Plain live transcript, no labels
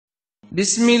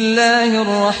بسم الله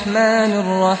الرحمن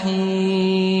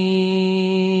الرحيم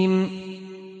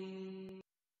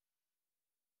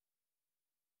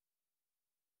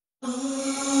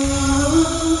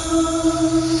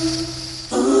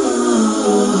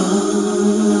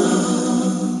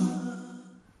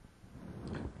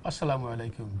Assalamu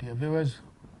alaikum, dear viewers.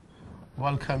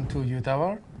 Welcome to Youth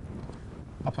Hour.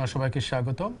 আপনারা সবাইকে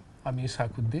স্বাগতম। আমি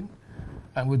সাকুদ্দিন,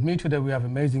 and with me today we have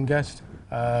amazing guest,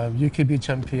 UKB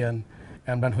champion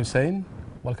Imran Hussain.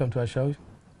 Welcome to our show.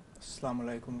 Assalamu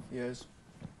alaikum, viewers.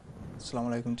 Assalamu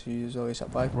alaikum to you, Zoe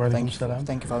Sabai. Thank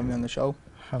you for having me on the show.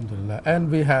 Alhamdulillah. And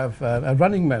we have a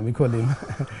running man, we call him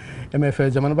MFA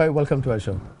Jaman Bhai. Welcome to our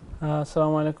show.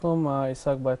 Assalamu alaikum,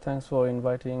 Isaac Bhai, thanks for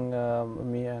inviting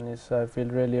me, and I feel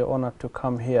really honored to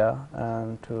come here and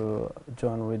to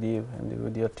join with you and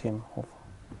with your team.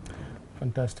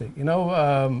 Fantastic. You know,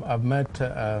 I've met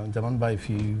Jaman Bhai a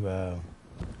few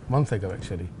months ago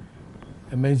actually.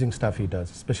 Amazing stuff he does,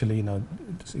 especially, you know,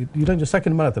 you done your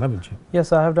second marathon, haven't you? Yes,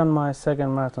 I have done my second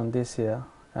marathon this year,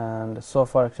 and so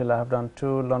far actually I have done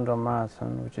 2 London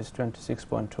marathon, which is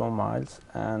 26.2 miles,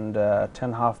 and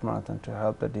 10 half marathon to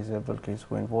help the disabled kids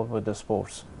who are involved with the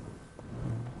sports.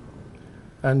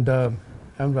 And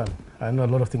Imran, I know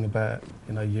a lot of things about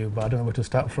you, but I don't know where to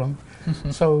start from.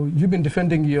 So you've been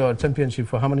defending your championship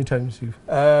for how many times?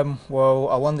 Well,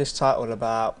 I won this title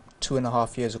about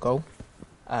 2.5 years ago,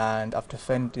 and I've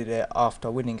defended it after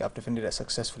winning. I've defended it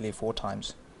successfully 4 times.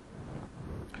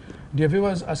 Dear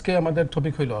viewers, আজকে আমাদের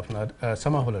topic হলো আপনার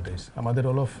summer holidays. আমাদের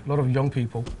lot of young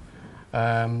people,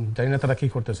 জানি না তারা কি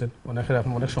করতেছেন,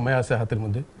 অনেক সময় আছে হাতের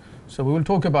মধ্যে। So we will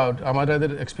talk about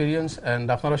আমাদের experience, and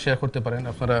আপনারা শেয়ার করতে পারেন।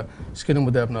 আপনারা স্ক্রিনের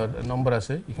মধ্যে আপনার নম্বর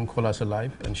আছে, you can call us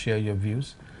live and share your views,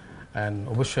 and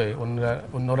অবশ্যই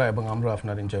অন্যরা এবং আমরা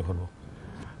আপনার এনজয় করব।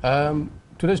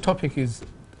 Today's topic is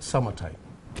summertime,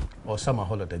 or summer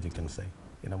holidays, you can say.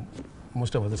 You know,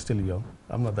 most of us are still young.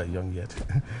 I'm not that young yet.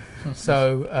 So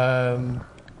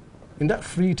in that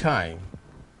free time,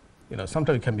 you know,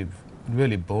 sometimes it can be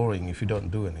really boring if you don't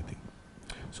do anything.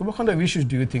 So what kind of issues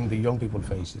do you think the young people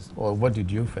faces, or what did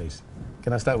you face?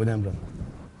 Can I start with Imran?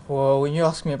 Well, when you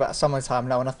ask me about summertime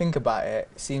now, when I think about it,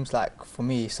 it seems like for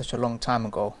me such a long time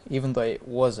ago, even though it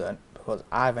wasn't, because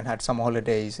I haven't had summer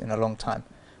holidays in a long time.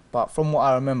 But from what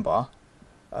I remember,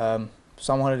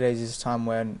 summer holidays is a time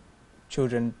when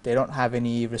children, they don't have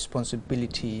any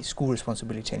school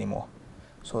responsibility anymore.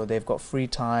 So they've got free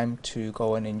time to go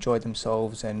and enjoy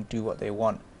themselves and do what they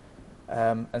want.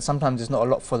 And sometimes there's not a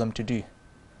lot for them to do.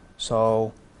 So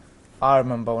I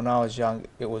remember when I was young,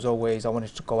 it was always I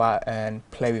wanted to go out and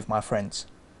play with my friends.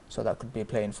 So that could be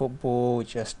playing football,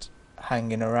 just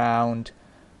hanging around.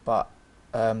 But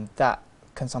that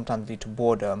can sometimes lead to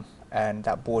boredom, and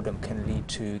that boredom can lead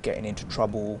to getting into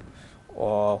trouble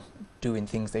or doing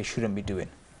things they shouldn't be doing.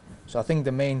 So I think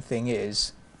the main thing is,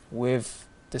 with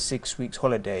the 6 weeks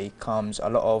holiday comes a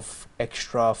lot of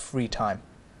extra free time,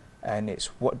 and it's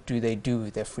what do they do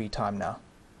with their free time now.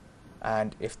 And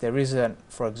if there isn't,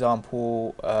 for example,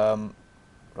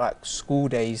 like school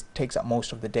days takes up most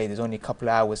of the day, there's only a couple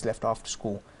of hours left after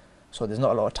school, so there's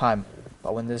not a lot of time.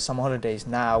 But when there's summer holidays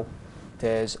now,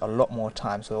 there's a lot more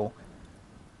time. So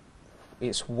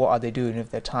it's what are they doing with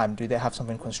their time? Do they have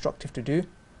something constructive to do?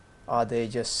 Are they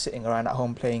just sitting around at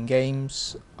home playing games?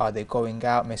 Are they going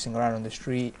out, messing around on the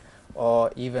street? Or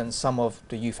even some of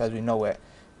the youth, as we know it,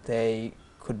 they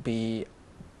could be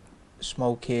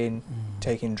smoking,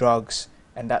 taking drugs,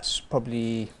 and that's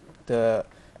probably the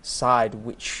side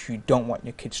which you don't want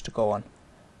your kids to go on.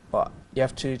 But you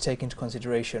have to take into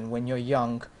consideration, when you're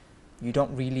young, you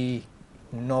don't really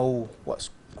know what's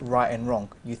right and wrong.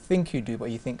 You think you do, but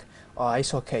you think, oh,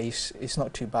 it's okay, it's not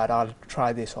too bad, I'll try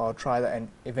this or I'll try that, and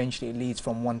eventually it leads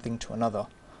from one thing to another.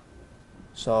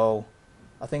 So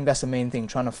I think that's the main thing,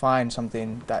 trying to find something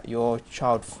that your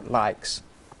child likes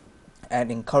and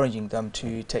encouraging them to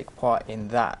take part in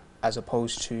that, as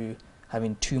opposed to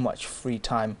having too much free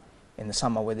time in the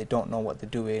summer where they don't know what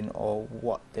they're doing or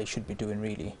what they should be doing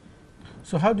really.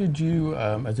 So how did you,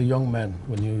 as a young man,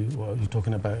 when you're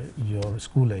talking about your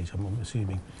school age, I'm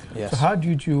assuming. Yes. So how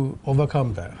did you overcome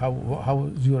that? How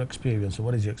was your experience, or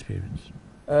what is your experience?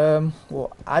 Well,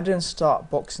 I didn't start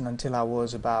boxing until I was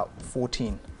about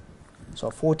 14. So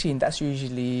 14, that's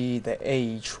usually the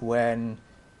age when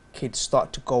kids start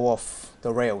to go off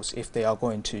the rails, if they are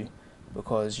going to,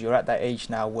 because you're at that age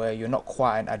now where you're not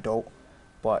quite an adult,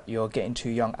 but you're getting to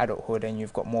young adulthood and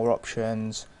you've got more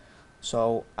options.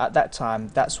 So at that time,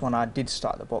 that's when I did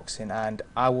start the boxing, and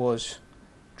I was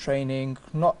training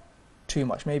not too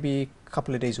much, maybe a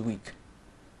couple of days a week.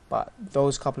 But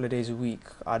those couple of days a week,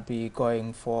 I'd be going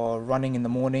for running in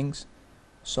the mornings,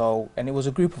 So, and it was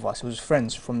a group of us, it was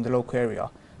friends from the local area.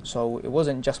 So it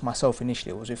wasn't just myself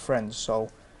initially, it was with friends. So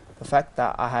the fact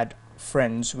that I had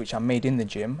friends which I made in the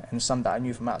gym and some that I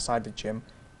knew from outside the gym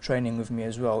training with me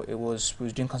as well, we was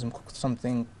doing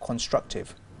something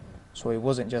constructive. So it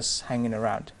wasn't just hanging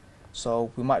around.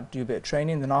 So we might do a bit of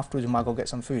training, then afterwards we might go get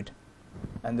some food.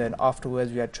 And then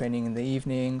afterwards we had training in the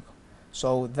evening.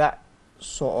 So that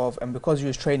sort of, and because we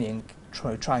was training,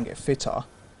 try and get fitter,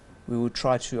 we would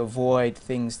try to avoid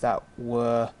things that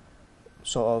were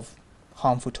sort of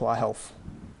harmful to our health.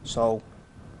 So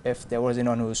if there was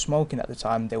anyone who was smoking at the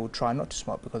time, they would try not to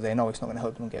smoke because they know it's not going to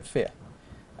help them get fit.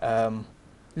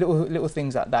 Little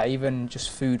things like that, even just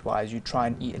food-wise, you try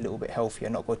and eat a little bit healthier,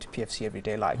 not go to PFC every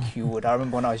day like you would. I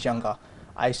remember when I was younger,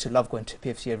 I used to love going to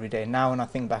PFC every day. Now when I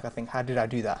think back, I think, how did I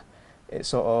do that? It's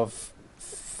sort of,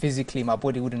 physically, my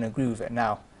body wouldn't agree with it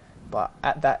now. But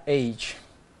at that age,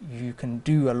 you can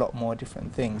do a lot more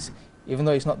different things, even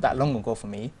though it's not that long ago for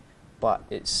me, but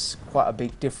it's quite a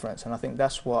big difference. And I think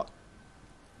that's what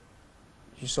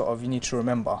you need to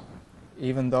remember.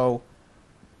 Even though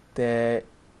they're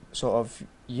sort of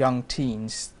young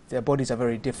teens, their bodies are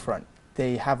very different.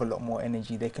 They have a lot more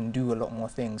energy, they can do a lot more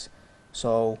things.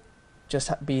 So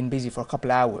just being busy for a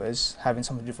couple hours, having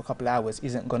something to do for a couple hours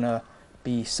isn't gonna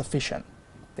be sufficient.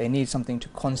 They need something to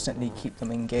constantly keep them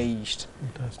engaged.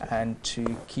 Fantastic. And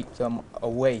to keep them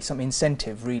away, some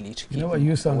incentive really to keep them away.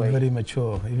 You sound very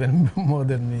mature, even more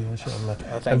than me, mashallah.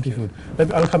 Thank you.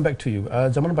 I'll come back to you.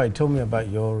 Zaman Bhai, tell me about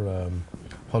your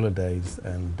holidays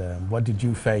and what did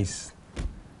you face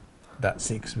that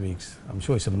 6 weeks? I'm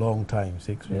sure it's a long time,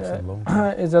 6 weeks is a long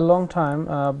time. It's a long time,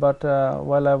 but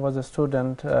while I was a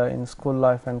student in school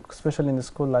life, and especially in the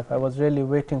school life, I was really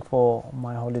waiting for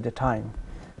my holiday time,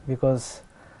 because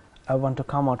I want to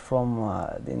come out from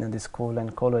the school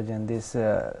and college and this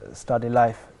study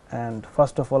life. And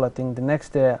first of all, I think the next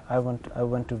day I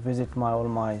went to visit all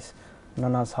my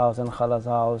Nana's house and Khala's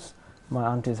house, my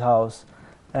auntie's house,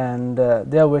 and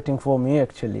they are waiting for me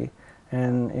actually.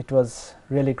 And it was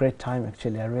really great time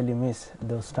actually. I really miss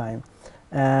those time.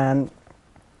 And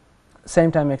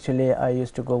same time actually, I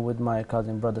used to go with my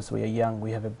cousin brothers. We are young,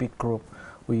 we have a big group.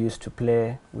 We used to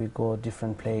play, we go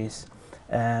different place.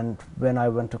 And when I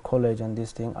went to college and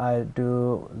this thing, I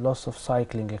do lots of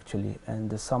cycling actually. And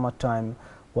the summertime,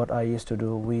 what I used to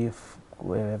do, we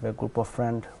have a group of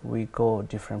friends, we go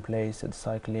different places,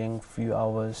 cycling, few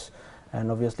hours, and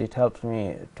obviously it helps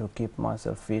me to keep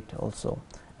myself fit also.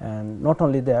 And not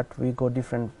only that, we go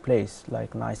different place,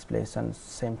 like nice place, and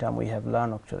same time we have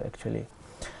learn actually.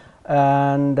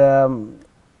 And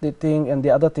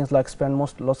the other things, like spend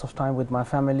lots of time with my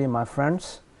family, my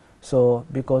friends. So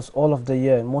because all of the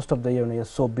year, most of the year we are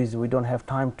so busy, we don't have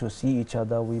time to see each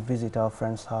other. We visit our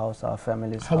friend's house, our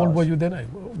family's house. How old were you then?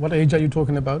 What age are you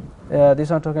talking about? This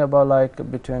I'm talking about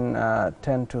like between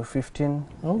 10 to 15,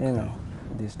 okay. You know,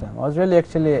 this time. I was really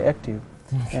actually active.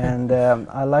 And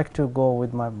I like to go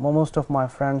with most of my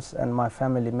friends and my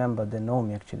family member, they know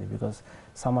me actually, because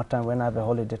summertime when I have a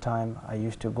holiday time, I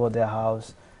used to go their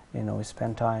house, you know, we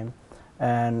spend time.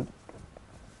 And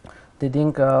they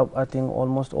think, I think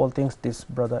almost all things this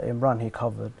brother Imran, he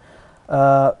covered.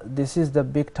 This is the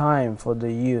big time for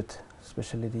the youth,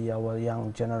 especially our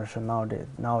young generation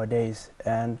nowadays.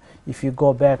 And if you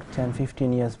go back 10,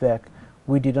 15 years back,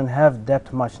 we didn't have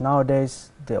that much. Nowadays,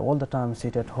 they all the time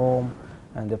sit at home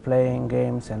and they're playing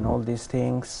games and all these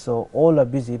things. So all are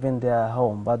busy when they are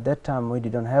home. But that time we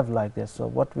didn't have like this. So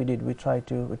what we did, we tried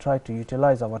to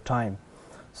utilize our time.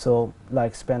 So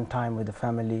like spend time with the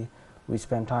family. We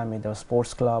spend time with the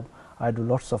sports club. I do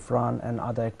lots of run and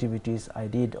other activities. I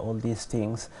did all these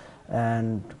things,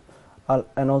 and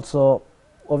also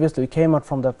obviously we came out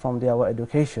from our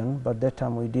education. But that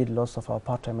time we did lots of our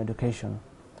part-time education,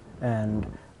 and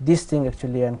this thing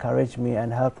actually encouraged me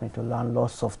and helped me to learn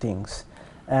lots of things.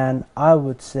 And I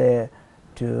would say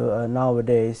to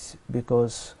nowadays,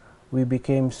 because we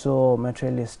became so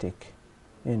materialistic,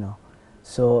 you know,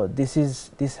 so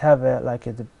this have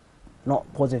a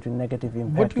not positive, negative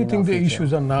impact. What do you think the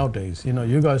issues are nowadays? You know,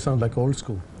 you guys sound like old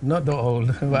school. Not the old,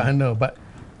 I know, but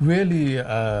really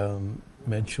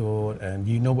mature, and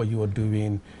you know what you are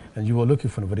doing, and you are looking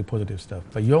for very positive stuff.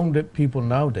 But young people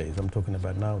nowadays, I'm talking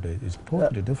about nowadays, is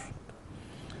totally different.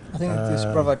 I think this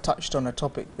brother touched on a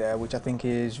topic there, which I think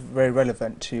is very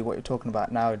relevant to what you're talking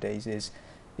about nowadays. Is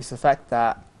the fact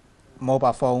that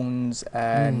mobile phones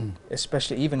and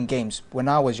especially even games. When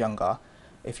I was younger,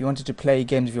 if you wanted to play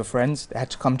games with your friends, they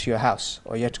had to come to your house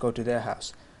or you had to go to their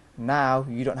house. Now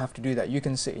you don't have to do that. You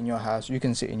can sit in your house, you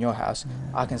can sit in your house,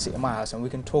 I can sit in my house, and we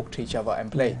can talk to each other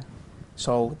and play.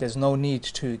 So there's no need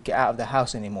to get out of the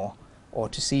house anymore or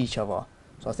to see each other.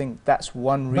 So I think that's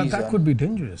one reason. But that could be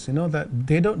dangerous, you know, that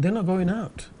they're not going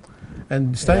out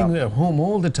and staying at home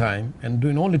all the time and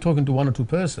doing only talking to one or two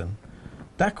person.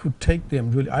 That could take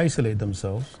them really isolate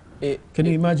themselves. Can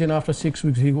you imagine after 6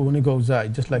 weeks when he goes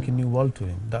out, just like a new world to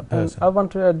him, that person? I want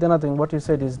to add another thing. What you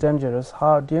said is dangerous.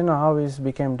 How do you know how it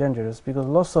became dangerous? Because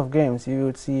lots of games you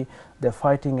would see they're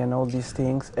fighting and all these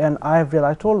things. And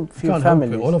I told few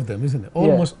families. All of them, isn't it?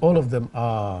 Almost all of them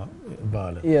are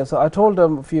violent. Yeah. So I told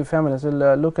them few families,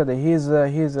 well, look at it. He's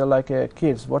like a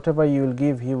kids. Whatever you will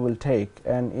give, he will take.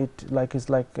 And it's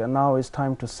like now it's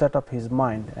time to set up his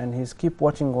mind. And he's keep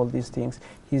watching all these things.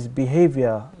 His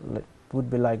behavior would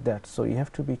be like that. So you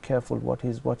have to be careful what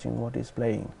he's watching, what he's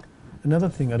playing. Another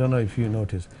thing, I don't know if you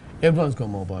notice, everyone's got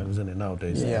mobile, isn't it,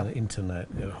 nowadays, Yeah. and the internet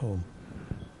at home.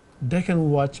 They can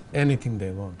watch anything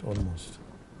they want, almost.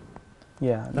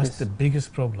 Yeah. That's the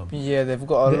biggest problem. Yeah, they've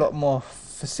got a lot more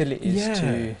facilities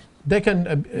to. They can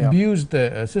abuse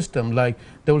the system, like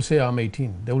they will say I'm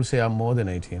 18, they will say I'm more than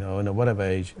 18, or whatever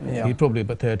age. Yeah. He probably,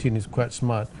 but 13 is quite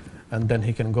smart, and then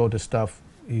he can go to stuff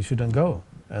he shouldn't go.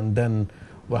 And then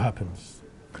what happens?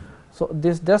 So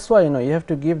that's why you have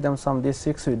to give them this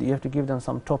 6 weeks. You have to give them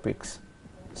some topics,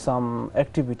 some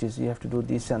activities. You have to do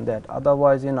this and that.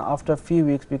 Otherwise, after a few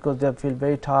weeks, because they feel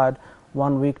very tired,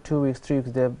 1 week, 2 weeks, 3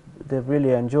 weeks, they're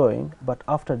really enjoying. But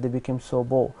after they become so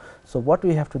bored. So what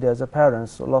we have to do as a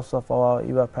parents, lots of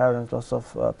your parents, lots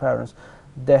of parents,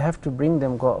 they have to bring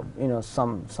them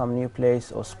some new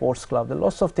place or sports club. There are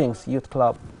lots of things, youth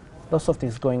club, lots of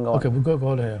things going on. Okay, we've got a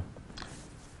caller here.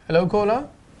 Hello, caller.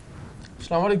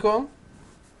 Assalamu alaikum.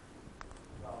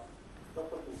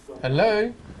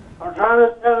 Hello. I'm trying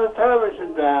to turn the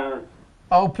television down.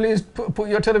 Oh, please put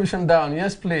your television down.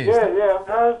 Yes, please. Yeah, I'm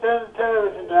trying to turn the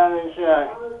television down inside.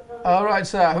 All right,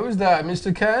 sir. Who's that?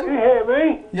 Mr. Can Ken? you hear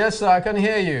me? Yes, sir. I can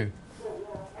hear you.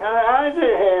 How do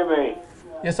you hear me?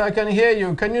 Yes, I can hear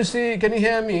you. Can you see? Can you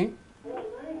hear me?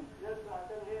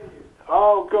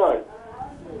 Oh, good.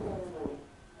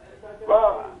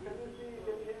 Well,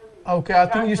 Okay, I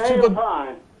think you still got,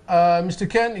 fine. Mr.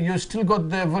 Ken, you still got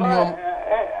the volume.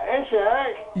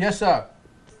 Ishak, Yes, sir.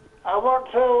 I want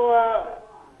to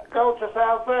go to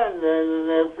Southend in the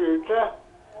near future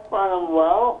when I'm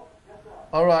well.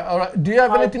 All right, all right. Do you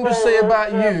have anything to say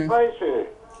about youth? Places.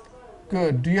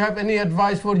 Good. Do you have any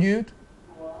advice for youth?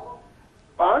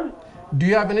 Fun? Do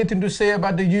you have anything to say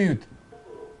about the youth?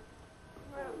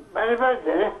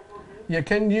 Manufacturing? Yeah,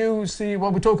 can you see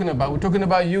what we're talking about? We're talking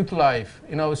about youth life.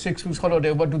 6 weeks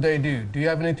holiday, what do they do? Do you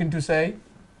have anything to say?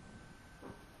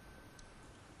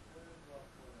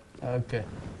 Okay.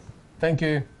 Thank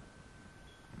you.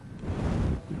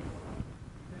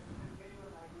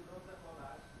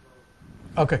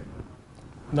 Okay.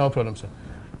 No problem, sir.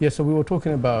 Yes, so we were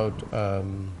talking about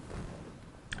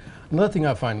another thing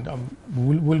I find,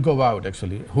 we'll go out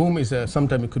actually. Home is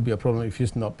sometimes it could be a problem if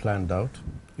it's not planned out.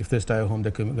 If they stay at home,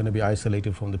 they're going to be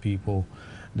isolated from the people.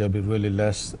 They'll be really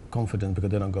less confident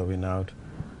because they're not going out.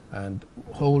 And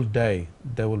whole day,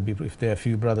 there will be, if there are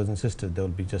few brothers and sisters, they will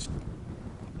be just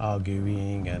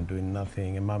arguing and doing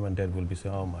nothing. And mom and dad will be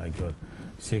saying, oh my God,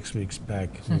 6 weeks back,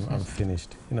 I'm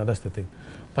finished. That's the thing.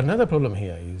 But another problem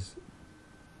here is,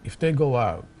 if they go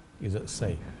out, is it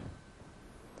safe?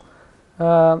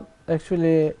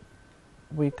 Actually,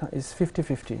 it's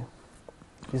 50-50.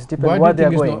 It depends where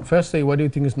they're going. Firstly, why do you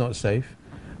think it's not safe?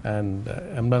 And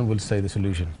Amran will say the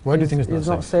solution. Why do you think it's not safe? It's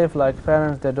not safe, like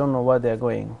parents, they don't know where they're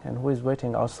going and who is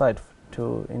waiting outside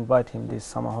to invite him this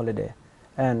summer holiday.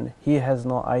 And he has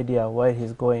no idea where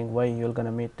he's going, where you're going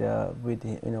to meet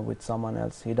with someone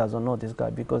else. He doesn't know this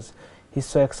guy because he's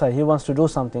so excited. He wants to do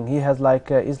something. He has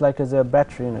it's like as a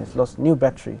battery, it's lost new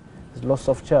battery. It's lots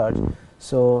of charge.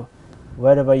 So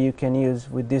wherever you can use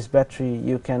with this battery,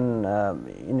 you can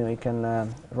you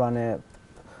can run a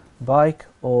bike,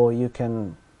 or you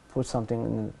can put something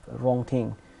in the wrong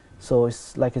thing. So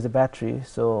it's like it's a battery.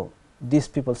 So these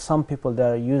people, some people, they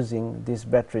are using this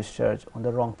battery charge on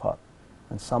the wrong part,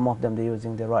 and some of them they're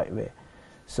using the right way.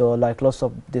 So like lots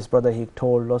of this brother, he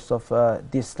told lots of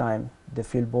this time they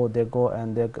feel bored, they go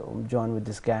and they join with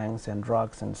these gangs and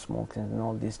drugs and smoking and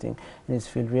all these things, and it's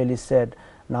feel really sad.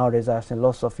 Nowadays I've seen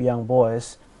lots of young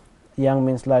boys, young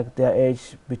means like their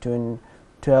age between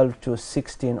 12 to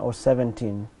 16 or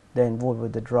 17, they're involved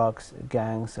with the drugs,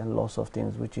 gangs and lots of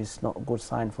things, which is not a good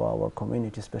sign for our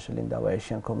community, especially in the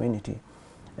Asian community.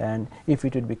 And if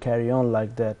it would be carry on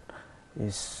like that,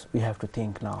 we have to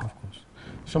think now. Of course.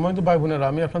 সম্মানিত ভাই বোনেরা,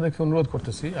 আমি আপনাদেরকে অনুরোধ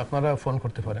করতেছি, আপনারা phone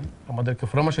করতে পারেন, আমাদেরকে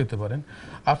পরামর্শ দিতে পারেন।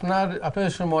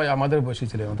 আপনাদের সময় আমাদের বয়সী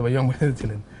ছিলেন অথবা ইয়ং বয়সী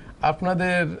ছিলেন,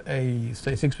 আপনাদের এই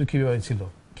 6 উইক কীভাবে ছিল,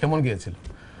 কেমন গিয়েছিল,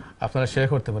 আপনারা শেয়ার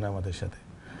করতে পারেন আমাদের সাথে।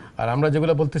 আর আমরা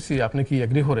যেগুলো বলতেছি আপনি কি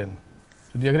এগ্রি করেন?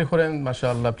 যদি এগ্রি করেন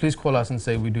মাশাআল্লাহ, please call us and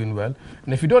say we're doing well,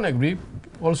 and if you don't agree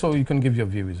also you can give your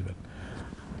view as well.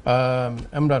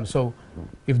 Imran, so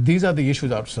if these are the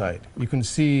issues outside, you can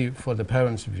see for the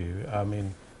parents' view, I mean,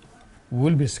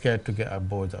 we'll be scared to get our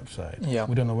boys outside. Yeah.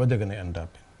 We don't know where they're going to end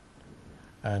up in.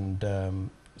 And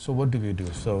so what do we do?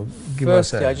 So give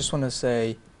Firstly, us I just want to say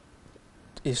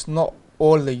it's not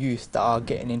all the youth that are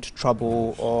getting into trouble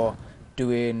or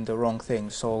doing the wrong thing.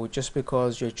 So just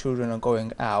because your children are going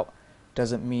out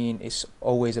doesn't mean it's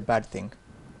always a bad thing.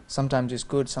 Sometimes it's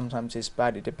good, sometimes it's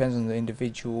bad. It depends on the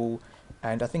individual.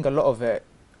 And I think a lot of it,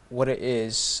 what it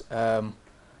is,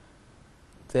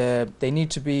 they need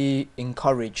to be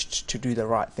encouraged to do the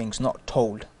right things, not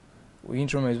told. What you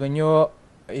need to remember is when you're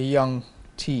a young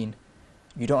teen,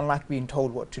 you don't like being told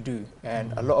what to do. And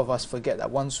a lot of us forget that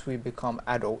once we become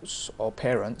adults or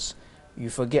parents, you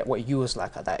forget what you was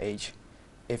like at that age.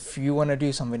 If you want to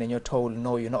do something and you're told,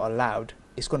 no, you're not allowed,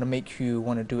 it's going to make you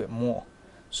want to do it more.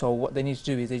 So what they need to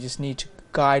do is they just need to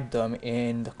guide them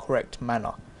in the correct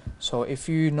manner. So if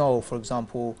you know, for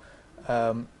example,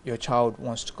 your child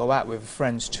wants to go out with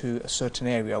friends to a certain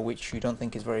area which you don't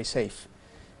think is very safe,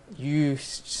 you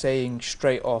saying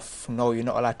straight off, no, you're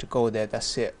not allowed to go there,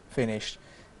 that's it, finished,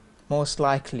 most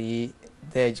likely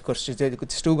they're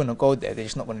still going to go there, they're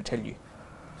just not going to tell you.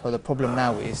 So the problem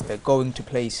now is they're going to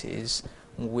places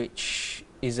which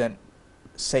isn't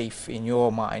safe in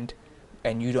your mind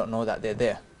and you don't know that they're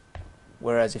there.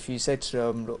 Whereas if you said to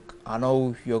them, look, I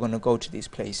know you're going to go to these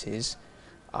places,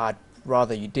 I'd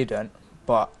rather you didn't,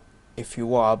 but if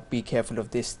you are, be careful of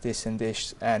this, this and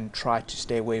this, and try to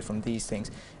stay away from these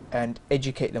things, and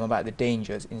educate them about the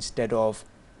dangers instead of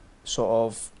sort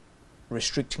of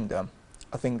restricting them.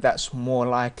 I think that's more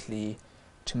likely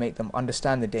to make them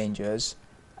understand the dangers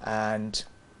and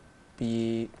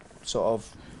be sort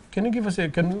of.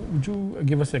 Would you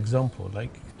give us an example?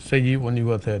 Like, say when you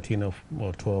were 13 or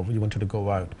 12, you wanted to go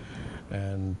out,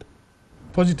 and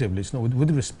positively,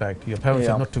 with respect, your parents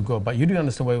said not to go, but you didn't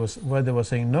understand why they were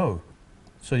saying no.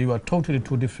 So you are totally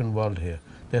two different world here.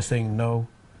 They're saying no,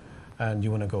 and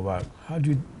you want to go out.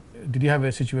 Did you have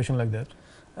a situation like that?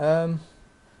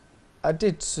 I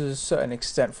did to a certain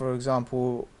extent. For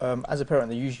example, as a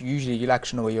parent, usually you like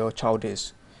to know where your child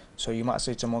is. So you might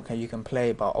say to them, okay, you can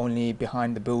play, but only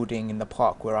behind the building in the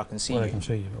park where I can see you. I can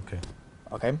see you, okay.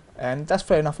 Okay, and that's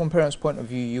fair enough. From parents' point of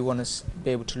view, you want to be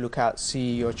able to look out,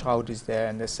 see your child is there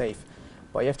and they're safe.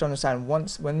 But you have to understand,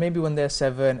 when they're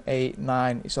 7, 8,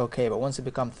 9, it's okay. But once they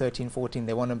become 13, 14,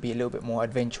 they want to be a little bit more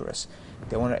adventurous.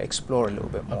 They want to explore a little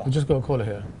bit more. We just got a caller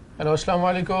here. Hello, assalamu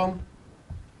alaikum.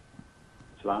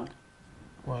 Salam.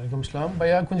 Wa alaikum salam.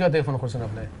 Bhaiya, kunja telephone korchen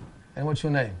apne? And what's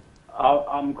your name?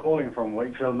 I'm calling from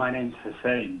Wakefield. My name's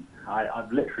Hussein.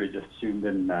 I've literally just tuned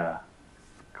in a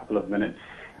couple of minutes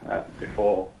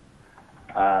before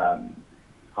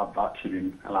I've actually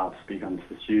been allowed to speak onto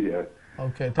the studio.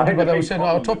 Okay, thank you. But I was saying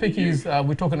our topic is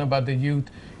we're talking about the youth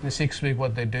in the 6 week,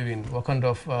 what they're doing, what kind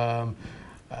of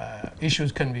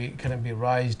issues can be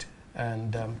raised,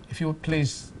 and if you would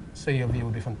please say your view,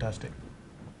 would be fantastic.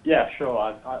 Yeah,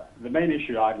 sure. The main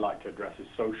issue I'd like to address is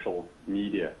social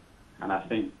media. And I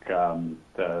think one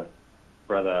of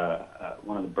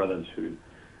the brothers who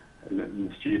in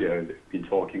the studio have been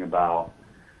talking about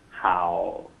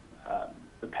how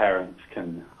the parents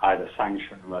can either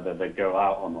sanction whether they go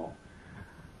out or not.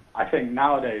 I think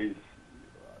nowadays,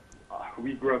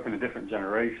 we grew up in a different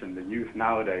generation. The youth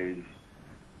nowadays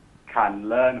can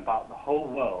learn about the whole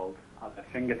world at their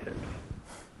fingertips.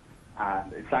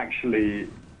 And it's actually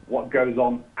what goes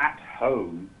on at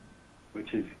home,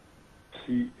 which is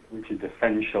key, which is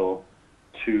essential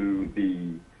to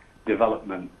the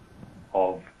development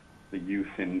of the youth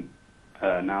in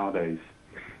nowadays.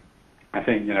 I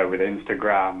think, with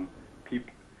Instagram,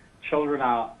 children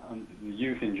are,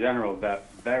 youth in general, they're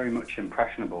very much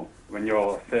impressionable. When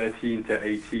you're 13 to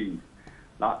 18,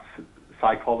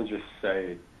 psychologists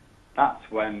say that's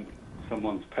when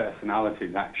someone's personality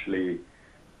is actually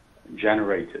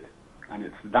generated. And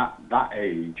it's that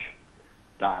age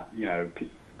that,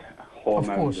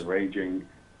 hormones are raging,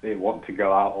 they want to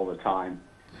go out all the time.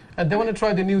 And they want to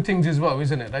try the new things as well,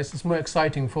 isn't it? It's more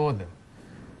exciting for them.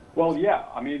 Well, yeah,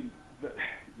 I mean,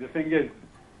 the thing is,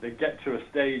 they get to a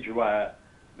stage where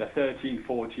they're 13,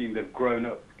 14, they've grown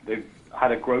up, they've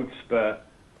had a growth spurt.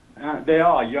 They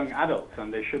are young adults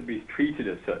and they should be treated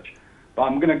as such. But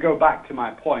I'm going to go back to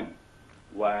my point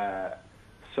where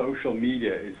social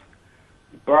media is,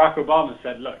 Barack Obama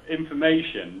said, look,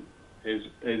 information is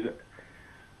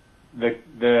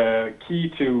the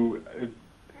key to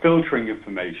filtering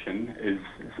information is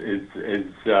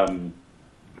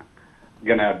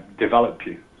going to develop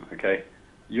you. Okay,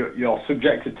 you're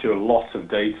subjected to a lot of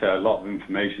data, a lot of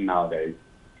information nowadays,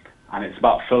 and it's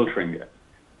about filtering it.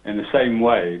 In the same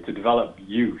way, to develop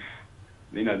youth,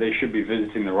 you know, they should be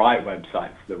visiting the right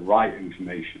websites, the right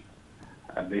information.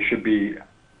 They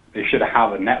should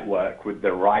have a network with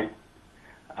the right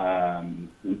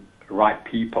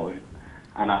people,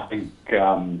 and I think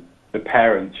the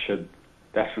parents should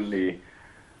definitely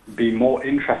be more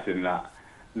interested in that.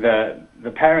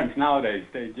 The parents nowadays,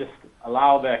 they just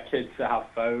allow their kids to have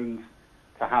phones,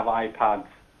 to have iPads,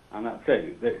 and that's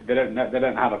it. They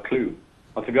don't have a clue.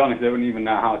 Or to be honest, they wouldn't even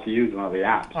know how to use one of the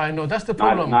apps. I know, that's the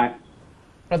problem.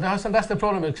 Brother Hassan, that's the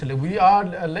problem actually. We are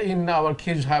letting our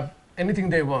kids have anything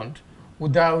they want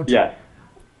without... Yes.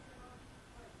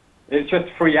 It's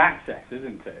just free access,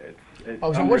 isn't it? It's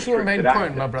so what's your main point,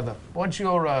 access. my brother? What's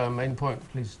your main point,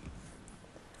 please?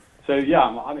 So yeah,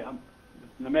 I mean,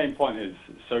 the main point is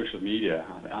social media.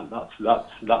 I mean,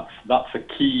 that's a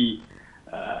key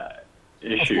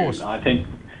issue. Of course. I think,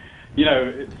 you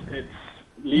know, it's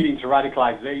leading to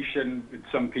radicalization with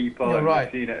some people. You're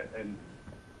right. We've seen it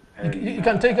You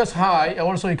can take us high,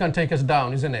 also you can take us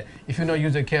down, isn't it? If you know,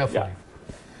 use it carefully.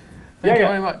 Yeah. Thank you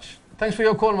very much. Thanks for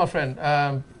your call, my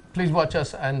friend. Please watch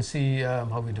us and see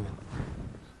how we're doing.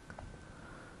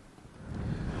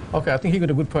 Okay, I think he got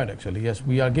a good point actually. Yes,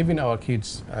 we are giving our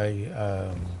kids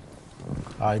a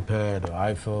iPad or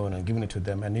iPhone and giving it to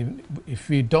them, and even if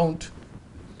we don't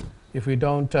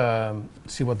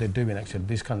see what they're doing, actually,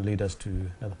 this can lead us to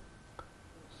another.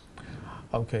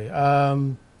 Okay,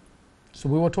 so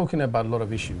we were talking about a lot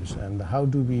of issues, and how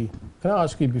do we? Can I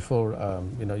ask you before?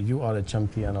 You know, you are a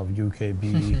champion of UK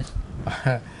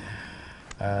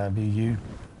BU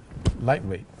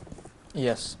lightweight.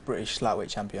 Yes, British lightweight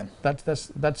champion. That's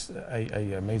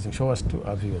a amazing. Show us to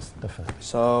our viewers, definitely.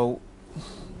 So,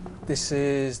 this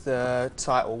is the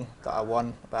title that I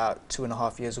won about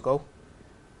 2.5 years ago,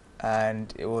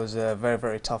 and it was a very,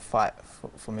 very tough fight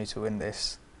for me to win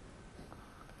this.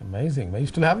 Amazing, man. You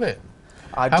still have it.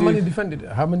 How many defended?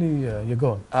 How many you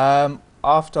gone?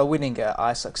 After winning it,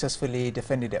 I successfully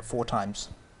defended it 4 times.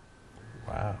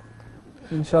 Wow.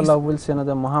 Inshallah, we'll see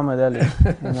another Muhammad Ali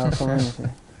in our community.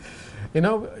 You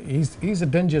know, he's a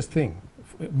dangerous thing.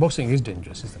 Boxing is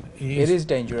dangerous, isn't it? It is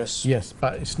dangerous. Yes,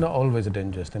 but it's not always a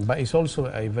dangerous thing. But it's also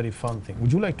a very fun thing.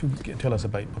 Would you like to tell us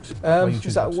about boxing?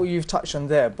 Is that what you've touched on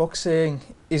there? Boxing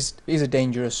is a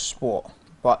dangerous sport,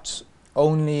 but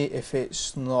only if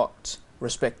it's not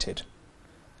respected.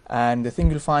 And the thing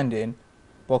you'll find in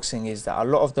boxing is that a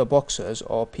lot of the boxers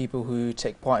or people who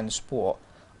take part in the sport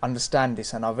understand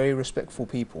this and are very respectful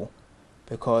people,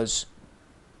 because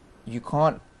you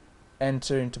can't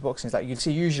enter into boxing. It's like you'll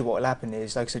see usually what will happen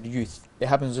is, like I said, youth. It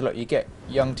happens a lot. You get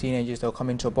young teenagers, they'll come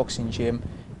into a boxing gym,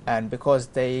 and because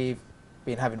they've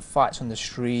been having fights on the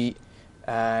street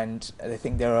and they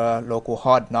think they're a local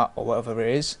hard nut or whatever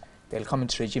it is, they'll come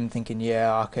into the gym thinking,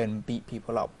 yeah, I can beat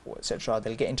people up, etc.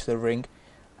 They'll get into the ring,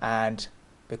 and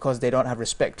because they don't have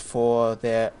respect for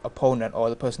their opponent or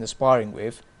the person they're sparring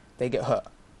with, they get hurt.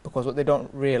 Because what they don't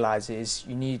realize is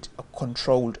you need a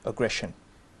controlled aggression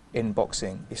in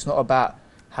boxing. It's not about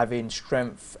having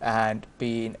strength and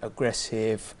being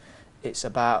aggressive. It's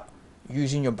about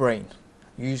using your brain,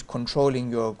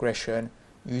 controlling your aggression,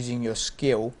 using your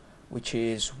skill, which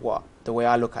is what the way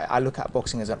I look at it. I look at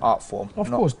boxing as an art form.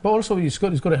 Of course, but also it's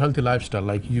got a healthy lifestyle.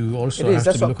 Like you also have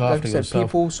to look after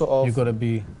yourself. You've got to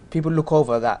be. People look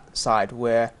over that side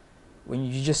where when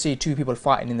you just see 2 people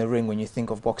fighting in the ring when you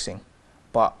think of boxing,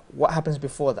 but what happens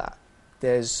before that?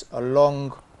 There's a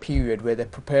long period where they're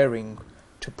preparing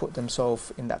to put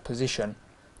themselves in that position.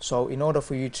 So in order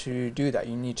for you to do that,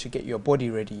 you need to get your body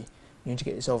ready. You need to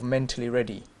get yourself mentally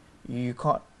ready. You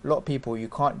can't, a lot of people, you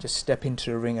can't just step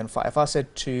into the ring and fight. If I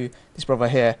said to this brother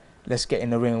here, let's get in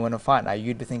the ring and want to fight now,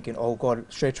 you'd be thinking, oh God,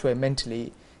 straight away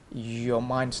mentally, your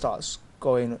mind starts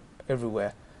going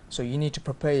everywhere. So you need to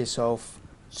prepare yourself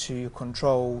to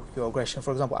control your aggression.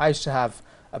 For example, I used to have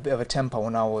a bit of a temper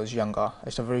when I was younger. I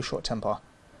used to have a very short temper.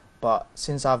 But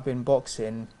since I've been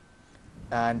boxing,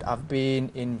 and I've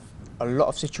been in a lot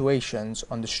of situations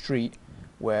on the street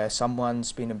where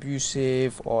someone's been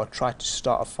abusive or tried to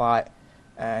start a fight,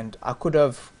 and I could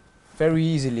have very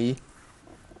easily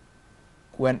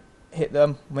hit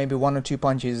them, maybe 1 or 2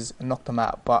 punches and knocked them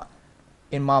out. But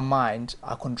in my mind,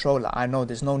 I control it. I know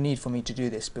there's no need for me to do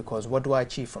this, because what do I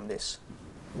achieve from this?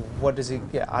 What does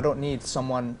it get? I don't need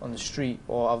someone on the street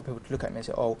or other people to look at me and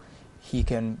say, oh, he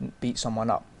can beat someone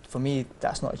up. For me,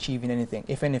 that's not achieving anything.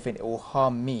 If anything, it will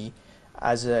harm me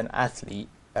as an athlete.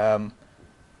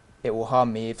 It will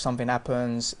harm me if something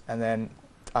happens and then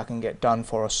I can get done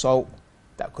for assault.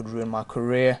 That could ruin my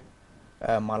career.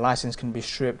 My license can be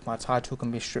stripped, my title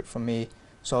can be stripped from me.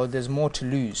 So there's more to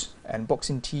lose, and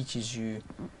boxing teaches you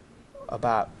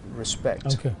about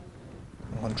respect and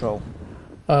control.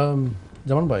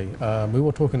 Jaman bhai, we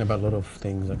were talking about a lot of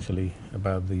things actually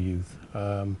about the youth.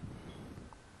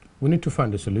 We need to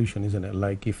find a solution, isn't it?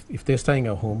 Like if they're staying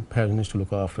at home, parents need to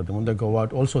look after them. When they go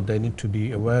out, also they need to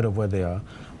be aware of where they are,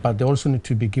 but they also need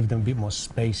to give them a bit more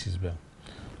space as well.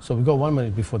 So we got 1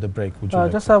 minute before the break. Would you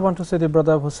like just to? I want to say the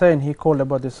brother Hussein, he called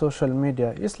about the social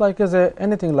media. It's like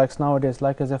anything like nowadays,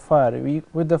 like as a fire.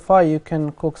 With the fire you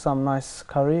can cook some nice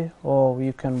curry, or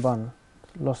you can burn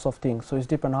lots of things. So it's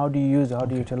depends how do you use it, how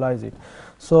do you utilize it.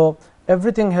 So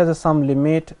everything has some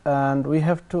limit, and we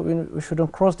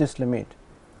shouldn't cross this limit.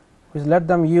 We let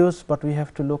them use, but we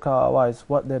have to look our eyes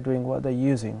what they're doing, what they're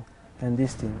using, and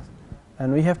these things.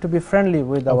 And we have to be friendly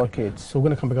with our kids. So we're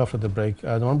going to come back after the break.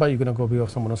 You're going to go be with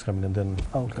someone else coming, and then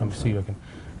come see you again.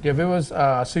 Dear viewers,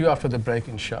 I'll see you after the break,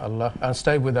 inshallah. And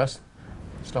stay with us.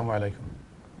 Assalamu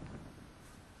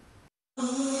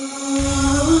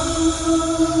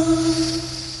alaikum.